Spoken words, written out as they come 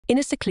in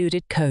a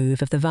secluded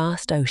cove of the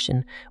vast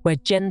ocean where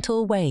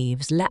gentle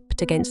waves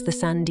lapped against the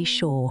sandy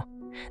shore,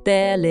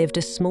 there lived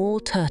a small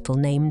turtle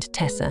named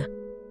Tessa.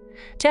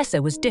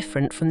 Tessa was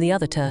different from the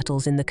other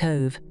turtles in the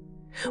cove.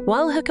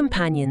 While her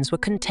companions were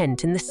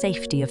content in the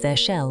safety of their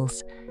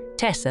shells,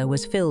 Tessa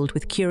was filled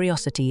with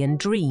curiosity and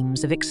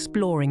dreams of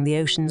exploring the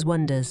ocean's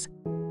wonders.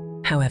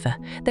 However,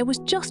 there was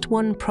just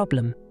one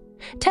problem.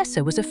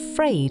 Tessa was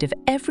afraid of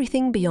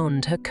everything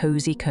beyond her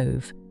cozy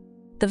cove.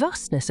 The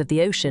vastness of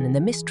the ocean and the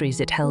mysteries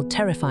it held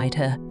terrified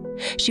her.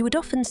 She would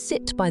often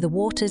sit by the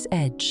water's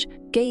edge,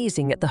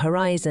 gazing at the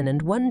horizon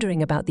and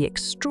wondering about the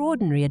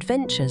extraordinary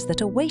adventures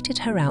that awaited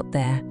her out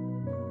there.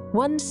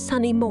 One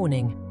sunny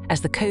morning, as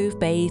the cove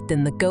bathed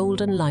in the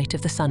golden light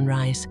of the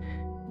sunrise,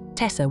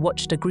 Tessa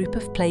watched a group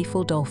of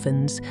playful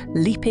dolphins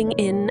leaping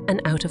in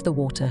and out of the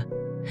water.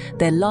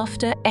 Their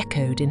laughter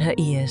echoed in her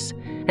ears,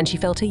 and she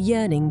felt a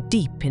yearning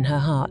deep in her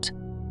heart.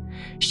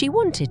 She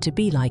wanted to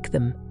be like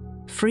them,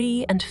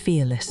 free and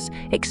fearless,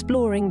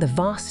 exploring the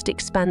vast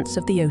expanse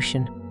of the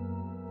ocean.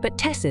 But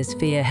Tessa's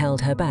fear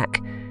held her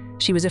back.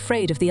 She was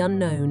afraid of the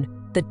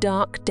unknown, the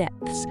dark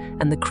depths,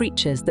 and the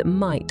creatures that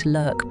might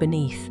lurk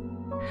beneath.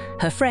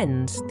 Her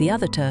friends, the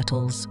other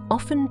turtles,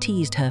 often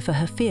teased her for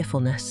her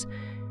fearfulness,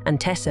 and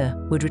Tessa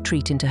would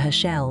retreat into her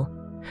shell,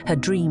 her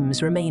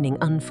dreams remaining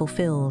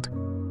unfulfilled.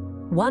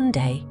 One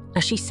day,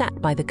 as she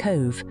sat by the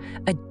cove,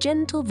 a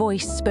gentle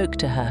voice spoke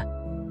to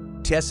her.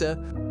 "Tessa,"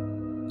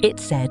 it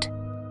said,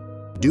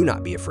 "do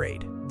not be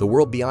afraid. The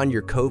world beyond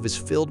your cove is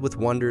filled with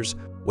wonders,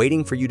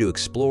 waiting for you to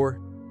explore."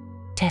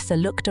 Tessa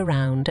looked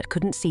around and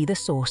couldn't see the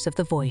source of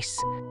the voice.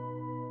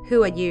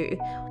 "Who are you?"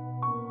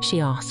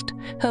 she asked,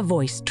 her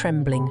voice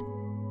trembling.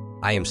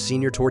 "I am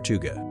Señor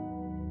Tortuga."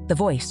 The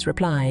voice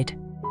replied.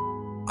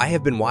 "I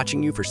have been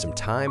watching you for some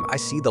time. I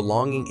see the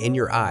longing in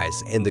your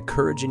eyes and the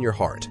courage in your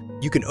heart.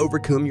 You can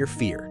overcome your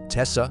fear.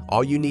 Tessa,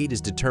 all you need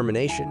is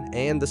determination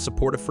and the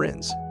support of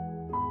friends."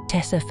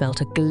 Tessa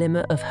felt a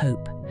glimmer of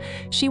hope.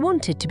 She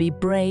wanted to be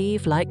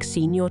brave like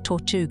Señor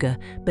Tortuga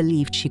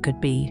believed she could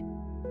be.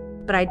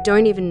 "But I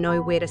don't even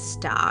know where to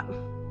start,"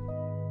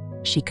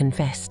 she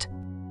confessed.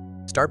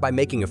 "Start by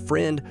making a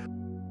friend,"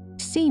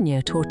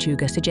 Señor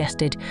Tortuga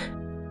suggested.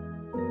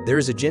 "There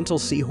is a gentle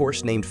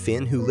seahorse named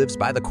Finn who lives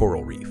by the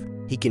coral reef.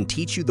 He can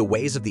teach you the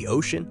ways of the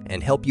ocean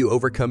and help you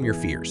overcome your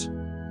fears."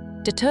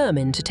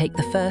 Determined to take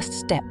the first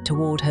step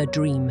toward her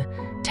dream,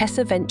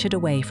 Tessa ventured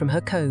away from her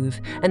cove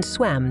and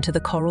swam to the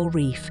coral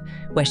reef,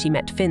 where she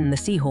met Finn the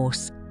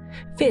seahorse.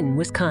 Finn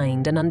was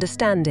kind and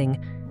understanding,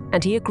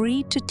 and he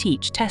agreed to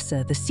teach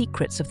Tessa the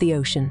secrets of the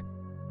ocean.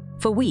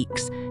 For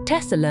weeks,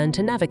 Tessa learned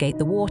to navigate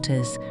the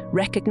waters,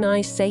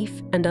 recognize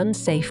safe and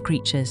unsafe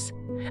creatures,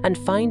 and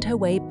find her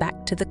way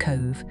back to the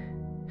cove.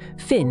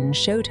 Finn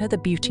showed her the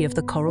beauty of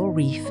the coral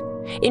reef,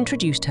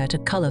 introduced her to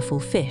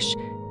colorful fish,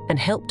 and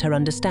helped her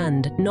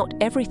understand not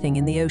everything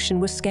in the ocean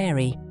was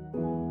scary.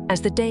 As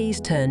the days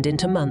turned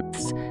into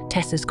months,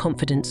 Tessa's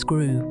confidence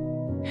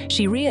grew.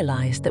 She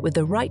realized that with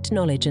the right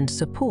knowledge and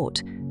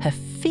support, her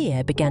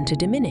fear began to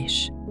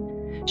diminish.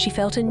 She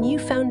felt a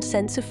newfound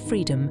sense of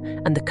freedom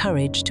and the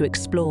courage to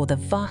explore the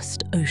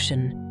vast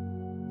ocean.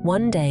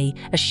 One day,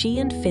 as she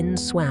and Finn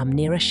swam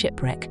near a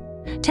shipwreck,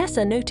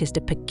 Tessa noticed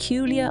a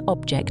peculiar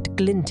object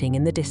glinting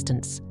in the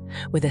distance.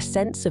 With a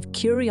sense of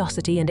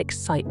curiosity and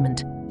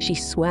excitement, she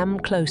swam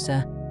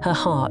closer, her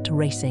heart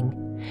racing.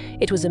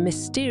 It was a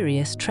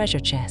mysterious treasure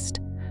chest,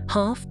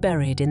 half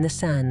buried in the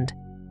sand.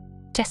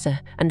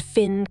 Tessa and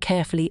Finn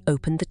carefully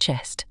opened the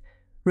chest,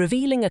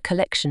 revealing a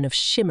collection of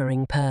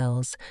shimmering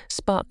pearls,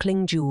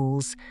 sparkling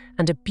jewels,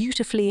 and a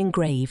beautifully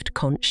engraved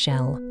conch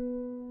shell.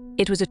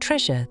 It was a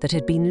treasure that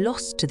had been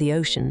lost to the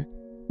ocean,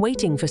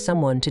 waiting for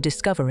someone to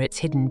discover its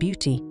hidden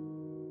beauty.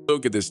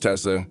 "Look at this,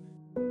 Tessa.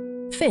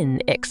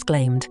 Finn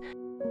exclaimed.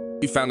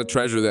 We found a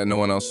treasure that no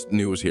one else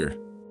knew was here."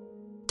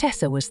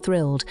 Tessa was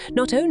thrilled,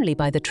 not only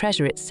by the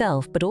treasure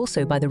itself, but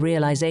also by the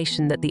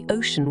realization that the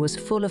ocean was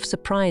full of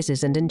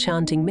surprises and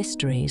enchanting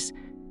mysteries.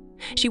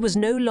 She was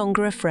no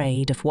longer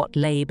afraid of what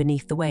lay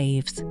beneath the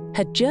waves.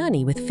 Her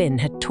journey with Finn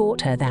had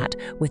taught her that,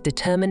 with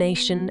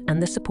determination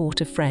and the support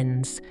of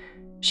friends,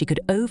 she could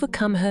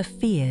overcome her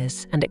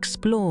fears and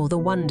explore the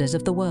wonders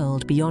of the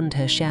world beyond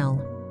her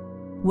shell.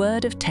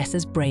 Word of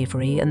Tessa's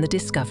bravery and the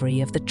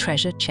discovery of the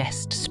treasure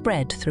chest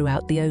spread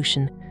throughout the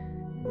ocean.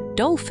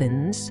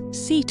 Dolphins,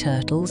 sea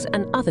turtles,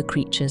 and other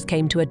creatures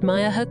came to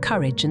admire her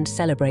courage and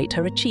celebrate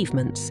her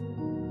achievements.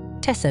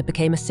 Tessa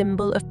became a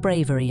symbol of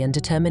bravery and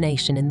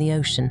determination in the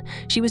ocean.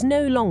 She was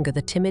no longer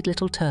the timid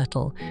little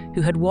turtle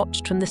who had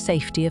watched from the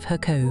safety of her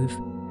cove.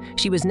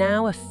 She was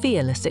now a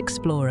fearless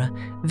explorer,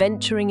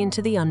 venturing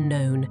into the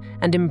unknown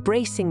and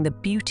embracing the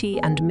beauty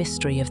and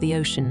mystery of the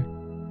ocean.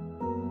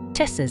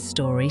 Tessa's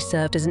story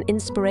served as an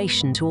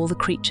inspiration to all the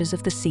creatures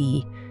of the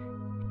sea.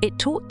 It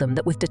taught them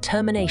that with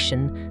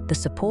determination, the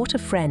support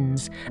of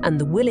friends, and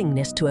the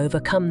willingness to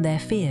overcome their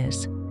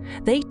fears,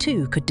 they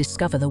too could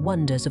discover the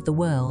wonders of the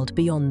world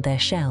beyond their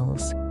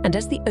shells. And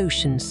as the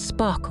ocean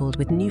sparkled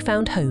with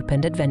newfound hope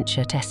and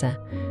adventure, Tessa,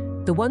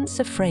 the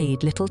once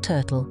afraid little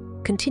turtle,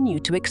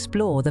 continued to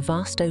explore the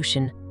vast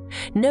ocean,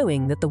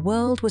 knowing that the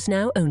world was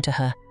now owned to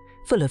her,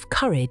 full of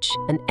courage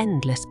and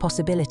endless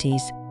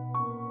possibilities.